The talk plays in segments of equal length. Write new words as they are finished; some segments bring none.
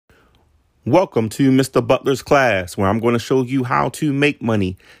Welcome to Mr. Butler's class, where I'm going to show you how to make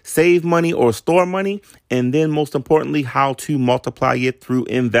money, save money or store money, and then most importantly, how to multiply it through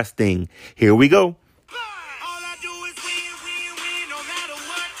investing. Here we go.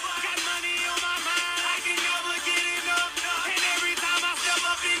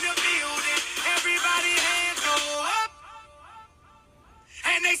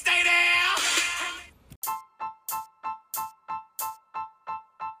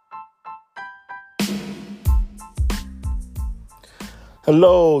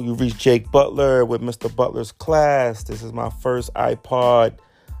 Hello, you've reached Jake Butler with Mr. Butler's class. This is my first iPod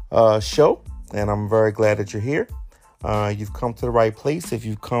show, and I'm very glad that you're here. You've come to the right place. If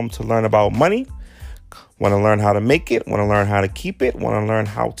you've come to learn about money, want to learn how to make it, want to learn how to keep it, want to learn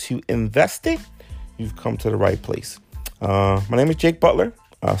how to invest it, you've come to the right place. My name is Jake Butler.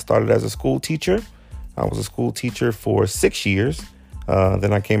 I started as a school teacher. I was a school teacher for 6 years.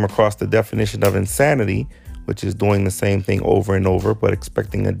 Then I came across the definition of insanity, which is doing the same thing over and over, but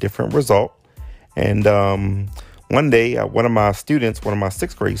expecting a different result. And one day, one of my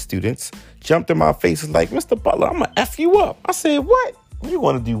sixth grade students, jumped in my face and like, Mr. Butler, I'm going to F you up. I said, what? You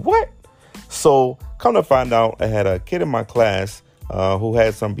want to do what? So come to find out, I had a kid in my class who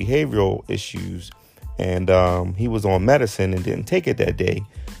had some behavioral issues, and he was on medicine and didn't take it that day.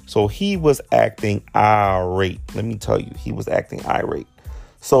 So he was acting irate. Let me tell you, he was acting irate.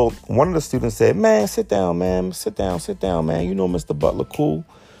 So one of the students said, man, sit down, man. Sit down, man. You know Mr. Butler cool.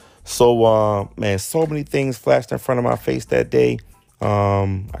 So, man, so many things flashed in front of my face that day.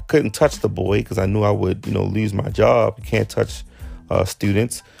 I couldn't touch the boy because I knew I would, lose my job. You can't touch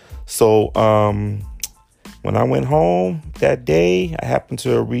students. So when I went home that day, I happened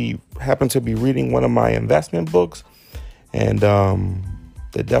to be reading one of my investment books, and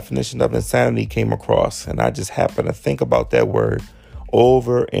the definition of insanity came across. And I just happened to think about that word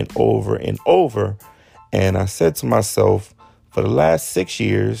over and over and over. And I said to myself, for the last 6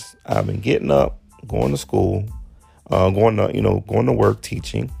 years, I've been getting up, going to school, going to work,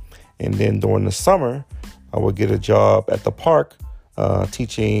 teaching. And then during the summer, I would get a job at the park,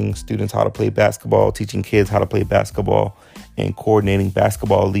 teaching students how to play basketball, teaching kids how to play basketball, and coordinating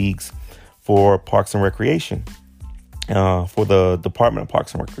basketball leagues for Parks and Recreation, for the Department of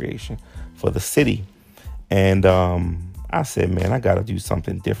Parks and Recreation, for the city. And I said, man, I got to do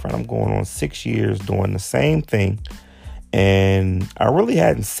something different. I'm going on 6 years doing the same thing. And I really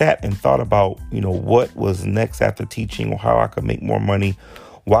hadn't sat and thought about, what was next after teaching or how I could make more money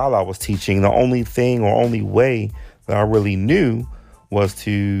while I was teaching. The only thing or only way that I really knew was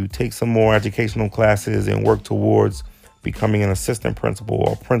to take some more educational classes and work towards becoming an assistant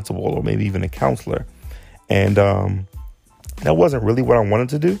principal or maybe even a counselor. And that wasn't really what I wanted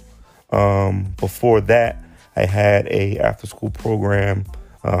to do. Before that, I had a after-school program,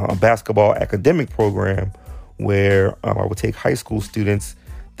 a basketball academic program, where I would take high school students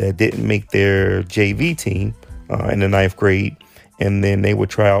that didn't make their JV team in the 9th grade, and then they would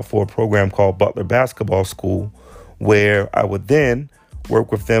try out for a program called Butler Basketball School, where I would then work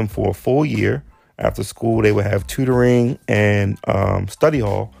with them for a full year. After school, they would have tutoring and study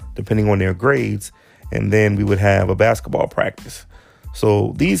hall, depending on their grades, and then we would have a basketball practice.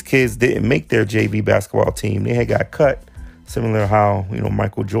 So these kids didn't make their JV basketball team. They had got cut, similar to how,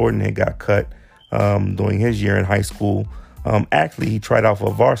 Michael Jordan had got cut during his year in high school. Actually, he tried out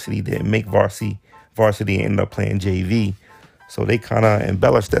for varsity, didn't make varsity and ended up playing JV. So they kind of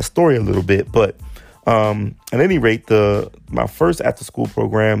embellished that story a little bit. But at any rate, my first after school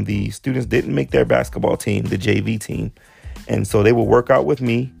program, the students didn't make their basketball team, the JV team. And so they would work out with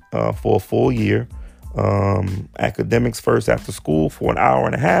me for a full year. Academics first after school for an hour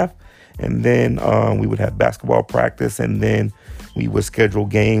and a half, and then we would have basketball practice, and then we would schedule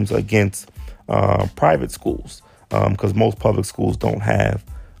games against private schools because most public schools don't have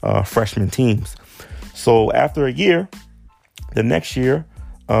freshman teams. So after a year, the next year,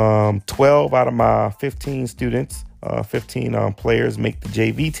 12 out of my 15 students, 15 players make the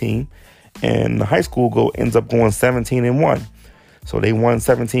JV team, and the high school ends up going 17-1. So they won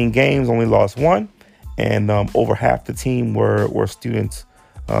 17 games, only lost one. And over half the team were students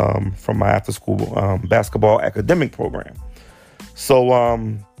from my after-school basketball academic program. So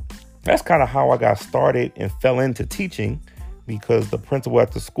that's kind of how I got started and fell into teaching, because the principal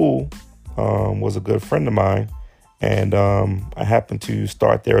at the school was a good friend of mine. And I happened to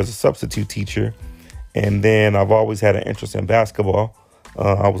start there as a substitute teacher. And then I've always had an interest in basketball.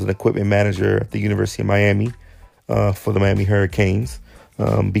 I was an equipment manager at the University of Miami for the Miami Hurricanes.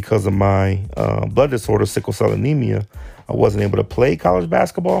 Because of my blood disorder, sickle cell anemia, I wasn't able to play college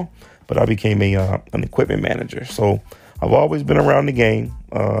basketball, but I became an equipment manager. So I've always been around the game.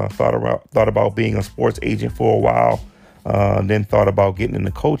 Thought about being a sports agent for a while. Then thought about getting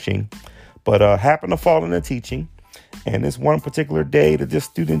into coaching, but happened to fall into teaching. And this one particular day that this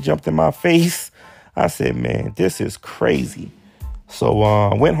student jumped in my face, I said, man, this is crazy. So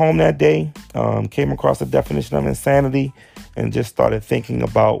I went home that day, came across the definition of insanity, and just started thinking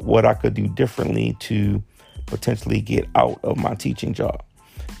about what I could do differently to potentially get out of my teaching job.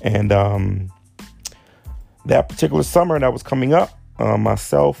 And that particular summer that was coming up,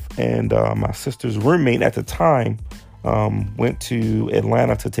 myself and my sister's roommate at the time went to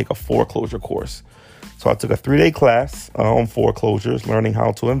Atlanta to take a foreclosure course. So I took a 3-day class on foreclosures, learning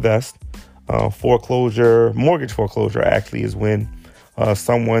how to invest. Mortgage foreclosure actually is when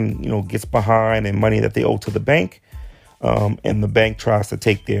someone, gets behind in money that they owe to the bank, and the bank tries to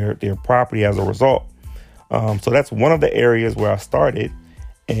take their property as a result. So that's one of the areas where I started.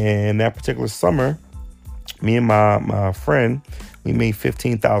 And that particular summer, me and my friend, we made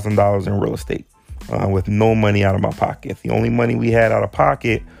 $15,000 in real estate with no money out of my pocket. The only money we had out of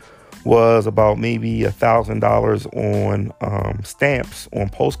pocket was about maybe $1,000 on stamps on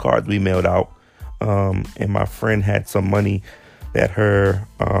postcards we mailed out. And my friend had some money that her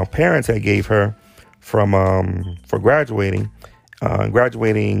parents had gave her from for graduating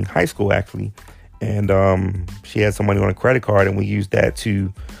high school actually. And she had some money on a credit card, and we used that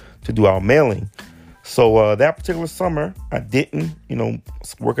to do our mailing. So that particular summer, I didn't,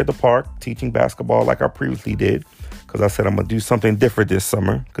 work at the park teaching basketball like I previously did, because I said I'm going to do something different this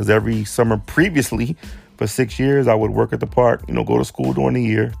summer, because every summer previously for 6 years, I would work at the park, go to school during the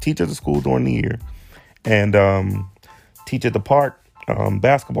year, teach at the school during the year, and teach at the park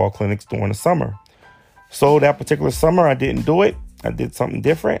basketball clinics during the summer. So that particular summer, I didn't do it. I did something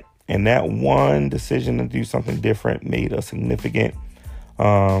different. And that one decision to do something different made a significant,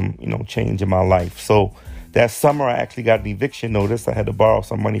 change in my life. So that summer, I actually got an eviction notice. I had to borrow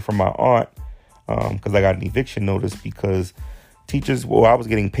some money from my aunt because I got an eviction notice because teachers, I was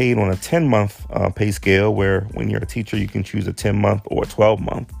getting paid on a 10-month pay scale, where when you're a teacher, you can choose a 10-month or a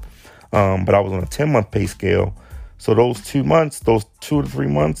 12-month. But I was on a 10-month pay scale. So those 2 to 3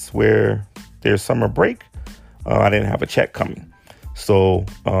 months where there's summer break, I didn't have a check coming. So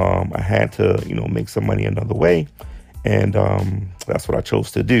I had to, make some money another way. And that's what I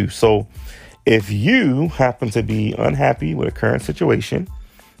chose to do. So if you happen to be unhappy with a current situation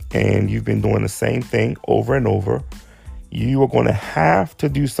and you've been doing the same thing over and over, you are going to have to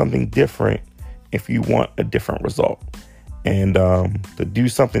do something different if you want a different result. And to do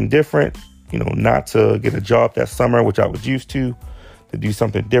something different, not to get a job that summer, which I was used to do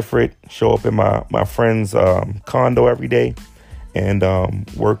something different, show up in my friend's condo every day and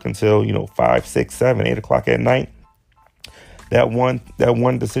work until 5, 6, 7, 8 o'clock at night. That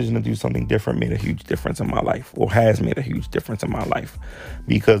one decision to do something different made a huge difference in my life, or has made a huge difference in my life,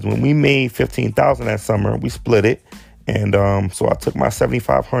 because when we made $15,000 that summer, we split it, and so I took my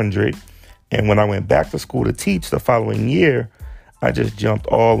 $7,500, and when I went back to school to teach the following year, I just jumped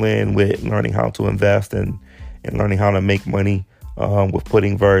all in with learning how to invest and learning how to make money with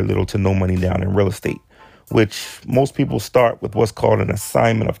putting very little to no money down in real estate, which most people start with what's called an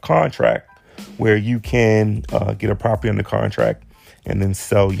assignment of contract, where you can get a property under contract and then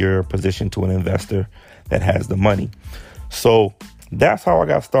sell your position to an investor that has the money. So that's how I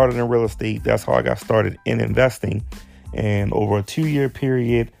got started in real estate. That's how I got started in investing. And over a 2-year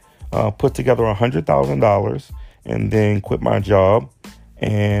period, put together $100,000 and then quit my job.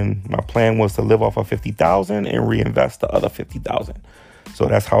 And my plan was to live off of $50,000 and reinvest the other $50,000. So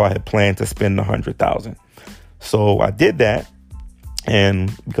that's how I had planned to spend the $100,000. So I did that.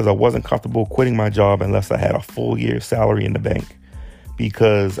 And because I wasn't comfortable quitting my job unless I had a full year's salary in the bank,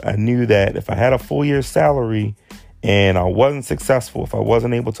 because I knew that if I had a full year's salary and I wasn't successful, if I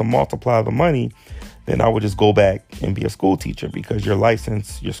wasn't able to multiply the money, then I would just go back and be a school teacher, because your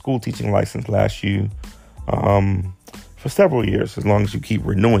school teaching license lasts you for several years, as long as you keep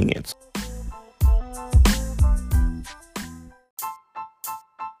renewing it.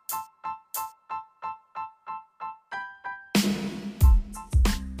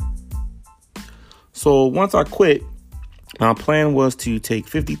 So once I quit, my plan was to take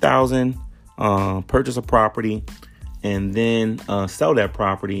 $50,000, purchase a property, and then sell that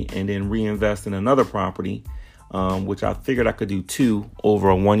property, and then reinvest in another property, which I figured I could do 2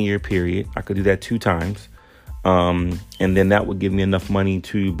 over a 1-year period. I could do that 2 times. And then that would give me enough money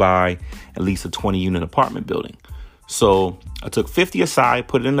to buy at least a 20-unit apartment building. So I took 50 aside,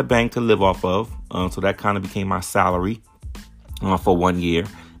 put it in the bank to live off of. So that kind of became my salary for 1 year.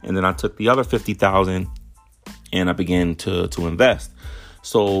 And then I took the other $50,000 and I began to invest.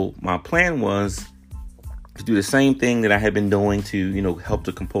 So my plan was to do the same thing that I had been doing to, help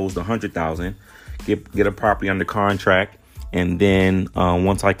to compose the 100,000, get a property under contract. And then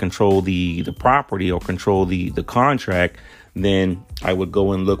once I control the property or control the contract, then I would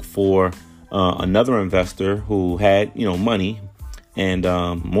go and look for another investor who had, money and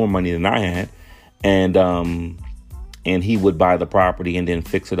more money than I had. And he would buy the property and then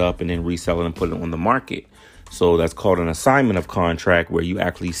fix it up and then resell it and put it on the market. So that's called an assignment of contract, where you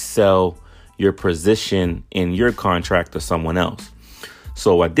actually sell your position in your contract to someone else.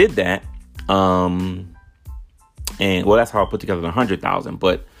 So I did that. And that's how I put together the 100,000.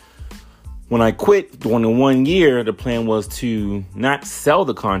 But when I quit during the 1 year, the plan was to not sell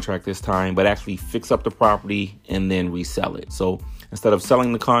the contract this time, but actually fix up the property and then resell it. So instead of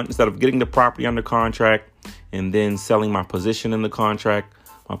getting the property under contract and then selling my position in the contract,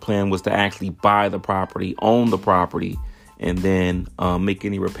 my plan was to actually buy the property, own the property, and then make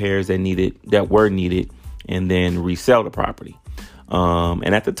any repairs that were needed, and then resell the property.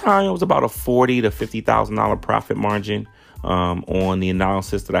 And at the time, it was about a $40,000 to $50,000 profit margin on the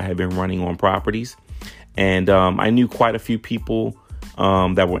analysis that I had been running on properties. And I knew quite a few people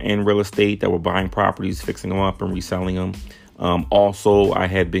that were in real estate that were buying properties, fixing them up and reselling them. Also, I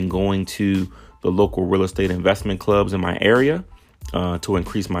had been going to the local real estate investment clubs in my area to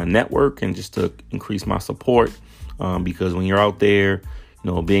increase my network and just to increase my support. Because when you're out there,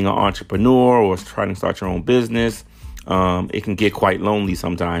 being an entrepreneur or trying to start your own business, it can get quite lonely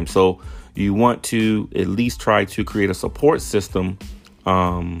sometimes. So you want to at least try to create a support system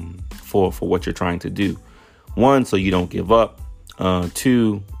for what you're trying to do. One, so you don't give up.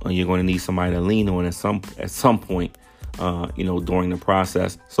 Two, you're going to need somebody to lean on at some point, during the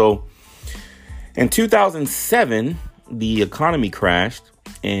process. So in 2007, the economy crashed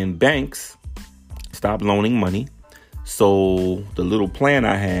and banks stopped loaning money. So the little plan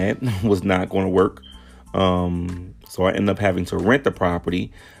I had was not going to work. So I ended up having to rent the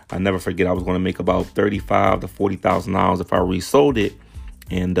property. I never forget, I was going to make about $35,000 to $40,000 if I resold it.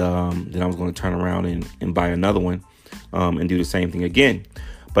 And then I was going to turn around and buy another one and do the same thing again.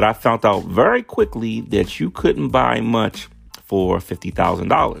 But I found out very quickly that you couldn't buy much for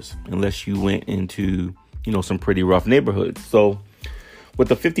 $50,000 unless you went into, some pretty rough neighborhoods. So with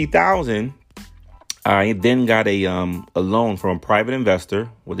the $50,000, I then got a loan from a private investor,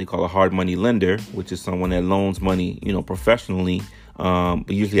 what they call a hard money lender, which is someone that loans money, professionally, but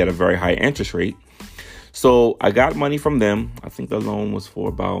usually at a very high interest rate. So I got money from them. I think the loan was for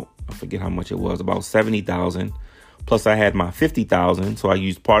about, I forget how much it was, about $70,000. Plus I had my $50,000. So I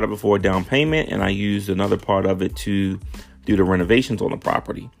used part of it for a down payment, and I used another part of it to do the renovations on the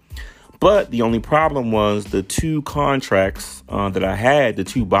property. But the only problem was the two contracts that I had, the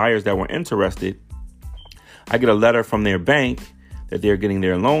two buyers that were interested. I get a letter from their bank that they're getting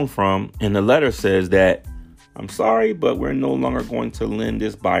their loan from. And the letter says that, I'm sorry, but we're no longer going to lend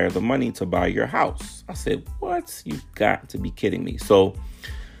this buyer the money to buy your house. I said, what? You got to be kidding me. So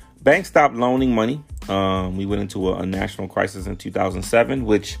banks stopped loaning money. We went into a national crisis in 2007,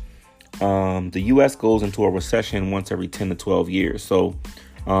 which the U.S. goes into a recession once every 10 to 12 years. So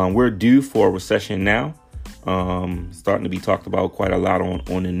we're due for a recession now. Starting to be talked about quite a lot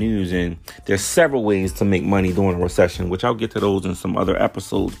on the news. And there's several ways to make money during a recession, which I'll get to those in some other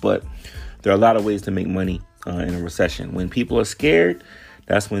episodes. But there are a lot of ways to make money in a recession. When people are scared,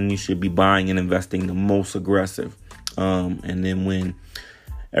 that's when you should be buying and investing the most aggressive. And then when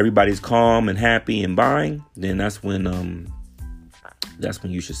everybody's calm and happy and buying, then that's when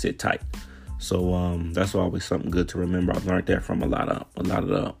you should sit tight. So that's always something good to remember. I've learned that from a lot of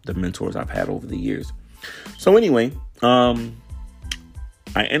the mentors I've had over the years. So anyway, I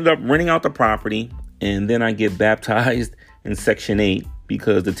ended up renting out the property, and then I get baptized in Section 8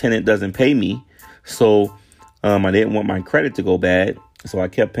 because the tenant doesn't pay me. So I didn't want my credit to go bad. So I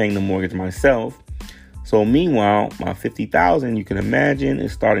kept paying the mortgage myself. So meanwhile, my $50,000, you can imagine,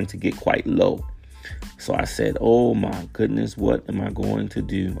 is starting to get quite low. So I said, oh my goodness, what am I going to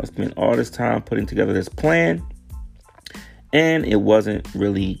do? I spent all this time putting together this plan, and it wasn't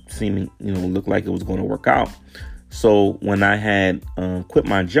really look like it was going to work out. So when I had quit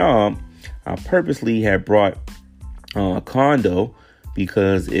my job, I purposely had brought a condo,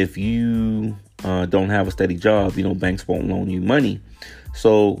 because if you don't have a steady job, banks won't loan you money.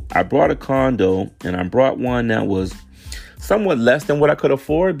 So I brought a condo, and I brought one that was somewhat less than what I could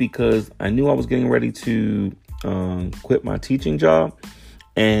afford, because I knew I was getting ready to quit my teaching job,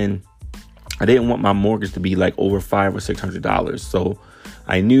 and I didn't want my mortgage to be like over $500 or $600. So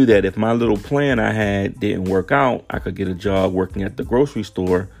I knew that if my little plan I had didn't work out, I could get a job working at the grocery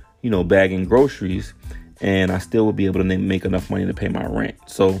store, bagging groceries, and I still would be able to make enough money to pay my rent.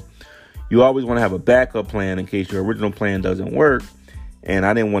 So, you always want to have a backup plan in case your original plan doesn't work. And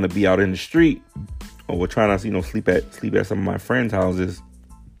I didn't want to be out in the street or trying to, sleep at some of my friends' houses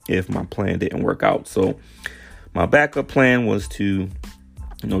if my plan didn't work out. So my backup plan was to,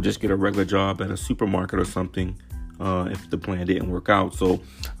 just get a regular job at a supermarket or something if the plan didn't work out. So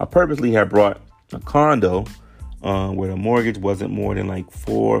I purposely had brought a condo where the mortgage wasn't more than like $400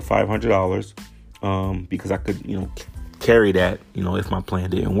 or $500 because I could, carry that, if my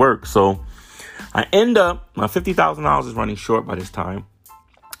plan didn't work. So I end up, my $50,000 is running short by this time.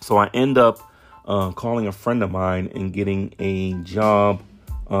 So I end up calling a friend of mine and getting a job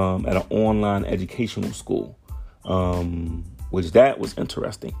at an online educational school, which that was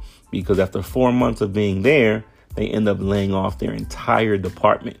interesting because after 4 months of being there, they end up laying off their entire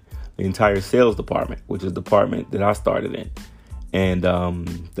department, the entire sales department, which is the department that I started in. And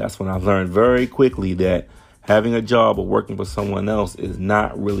that's when I learned very quickly that having a job or working for someone else is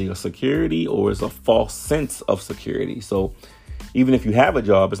not really a security, or it's a false sense of security. So even if you have a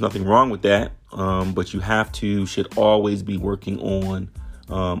job, there's nothing wrong with that. But you should always be working on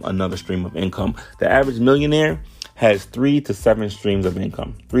another stream of income. The average millionaire has 3 to 7 streams of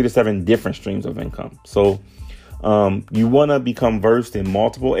income, 3 to 7 different streams of income. So you want to become versed in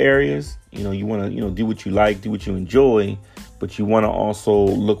multiple areas. You want to, do what you like, do what you enjoy, but you want to also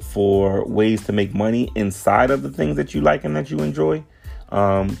look for ways to make money inside of the things that you like and that you enjoy,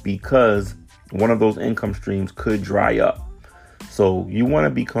 because one of those income streams could dry up. So you want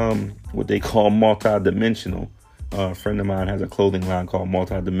to become what they call multidimensional. A friend of mine has a clothing line called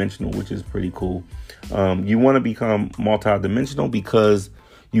Multidimensional, which is pretty cool. You want to become multidimensional because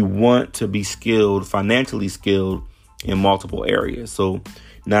you want to be financially skilled in multiple areas. So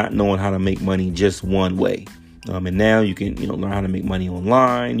not knowing how to make money just one way. And now you can, learn how to make money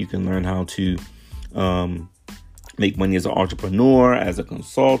online. You can learn how to make money as an entrepreneur, as a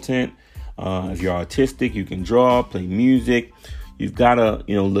consultant. If you're artistic, you can draw, play music. You've got to,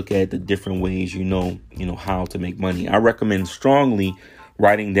 look at the different ways, how to make money. I recommend strongly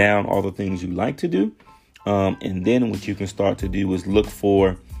writing down all the things you like to do. And then what you can start to do is look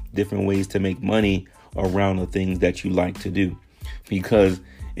for different ways to make money around the things that you like to do. Because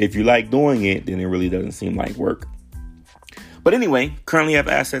if you like doing it, then it really doesn't seem like work. But anyway, currently have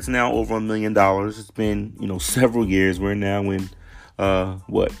assets now over $1 million. It's been, several years. We're now in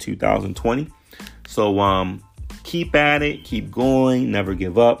 2020. So keep at it, keep going, never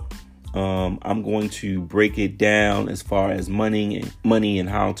give up. I'm going to break it down as far as money and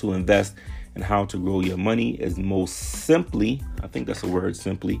how to invest and how to grow your money as most simply, I think that's a word,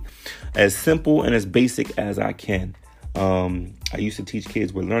 simply, as simple and as basic as I can. I used to teach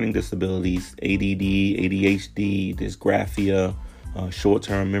kids with learning disabilities, ADD, ADHD, dysgraphia,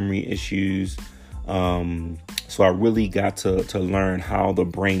 short-term memory issues. So I really got to learn how the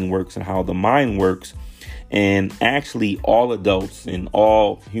brain works and how the mind works. And actually all adults and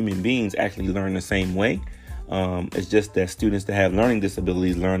all human beings actually learn the same way. It's just that students that have learning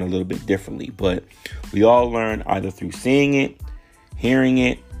disabilities learn a little bit differently. But we all learn either through seeing it, hearing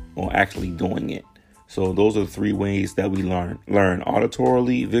it, or actually doing it. So those are the 3 ways that we learn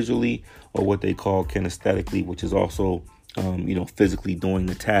auditorily, visually, or what they call kinesthetically, which is also, physically doing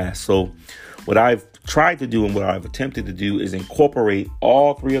the task. So what I've tried to do and what I've attempted to do is incorporate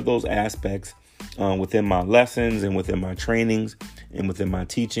all 3 of those aspects within my lessons and within my trainings and within my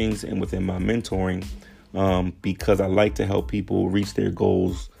teachings and within my mentoring, because I like to help people reach their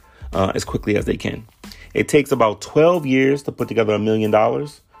goals as quickly as they can. It takes about 12 years to put together $1 million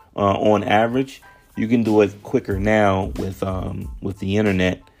on average. You can do it quicker now with the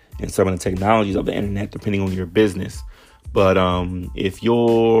internet and some of the technologies of the internet, depending on your business. But if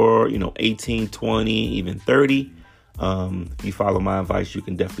you're, 18, 20, even 30, if you follow my advice, you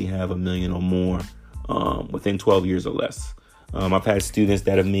can definitely have $1 million or more within 12 years or less. I've had students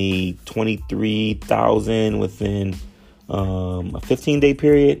that have made $23,000 within a 15-day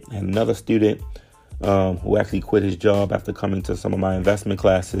period. I had another student who actually quit his job after coming to some of my investment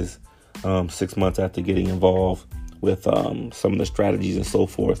classes 6 months after getting involved with some of the strategies and so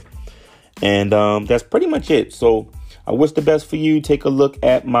forth. And that's pretty much it. So I wish the best for you. Take a look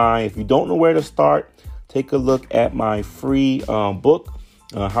at if you don't know where to start, take a look at my free book,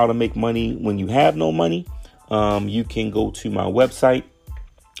 How to Make Money When You Have No Money. You can go to my website,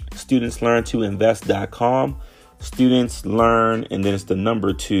 studentslearntoinvest.com. Students learn, and then it's the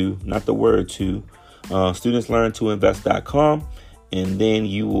number 2, not the word 2, studentslearntoinvest.com. And then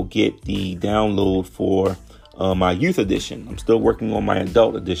you will get the download for my youth edition. I'm still working on my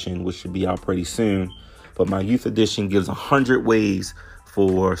adult edition, which should be out pretty soon. But my youth edition gives 100 ways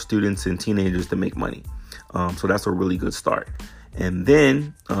for students and teenagers to make money. So that's a really good start. And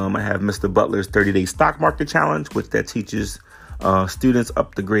then I have Mr. Butler's 30-day stock market challenge, which that teaches students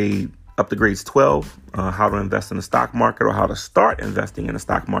up to grades 12 how to invest in the stock market or how to start investing in the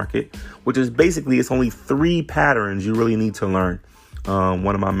stock market, which is basically, it's only 3 patterns you really need to learn.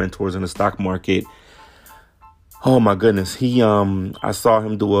 One of my mentors in the stock market, oh my goodness, I saw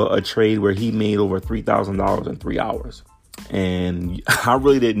him do a trade where he made over $3,000 in 3 hours. And I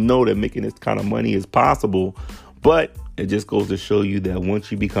really didn't know that making this kind of money is possible, but it just goes to show you that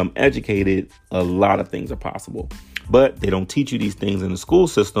once you become educated, a lot of things are possible. But they don't teach you these things in the school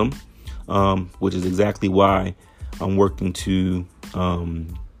system, which is exactly why I'm working to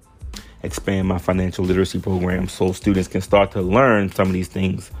expand my financial literacy program so students can start to learn some of these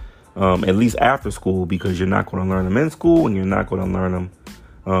things, at least after school, because you're not going to learn them in school and you're not going to learn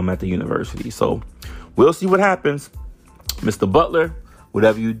them at the university. So we'll see what happens. Mr. Butler,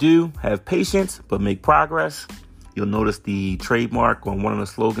 whatever you do, have patience, but make progress. You'll notice the trademark on one of the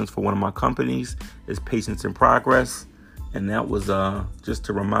slogans for one of my companies is patience and progress. And that was just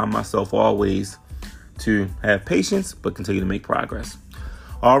to remind myself always to have patience, but continue to make progress.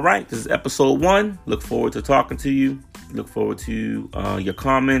 All right, this is episode 1. Look forward to talking to you. Look forward to your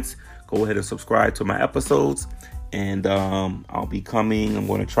comments. Go ahead and subscribe to my episodes. And I'll be coming. I'm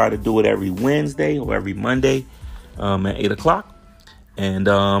going to try to do it every Wednesday or every Monday at 8 o'clock. And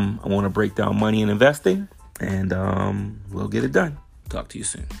I want to break down money and investing. And we'll get it done. Talk to you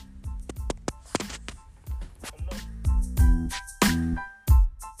soon.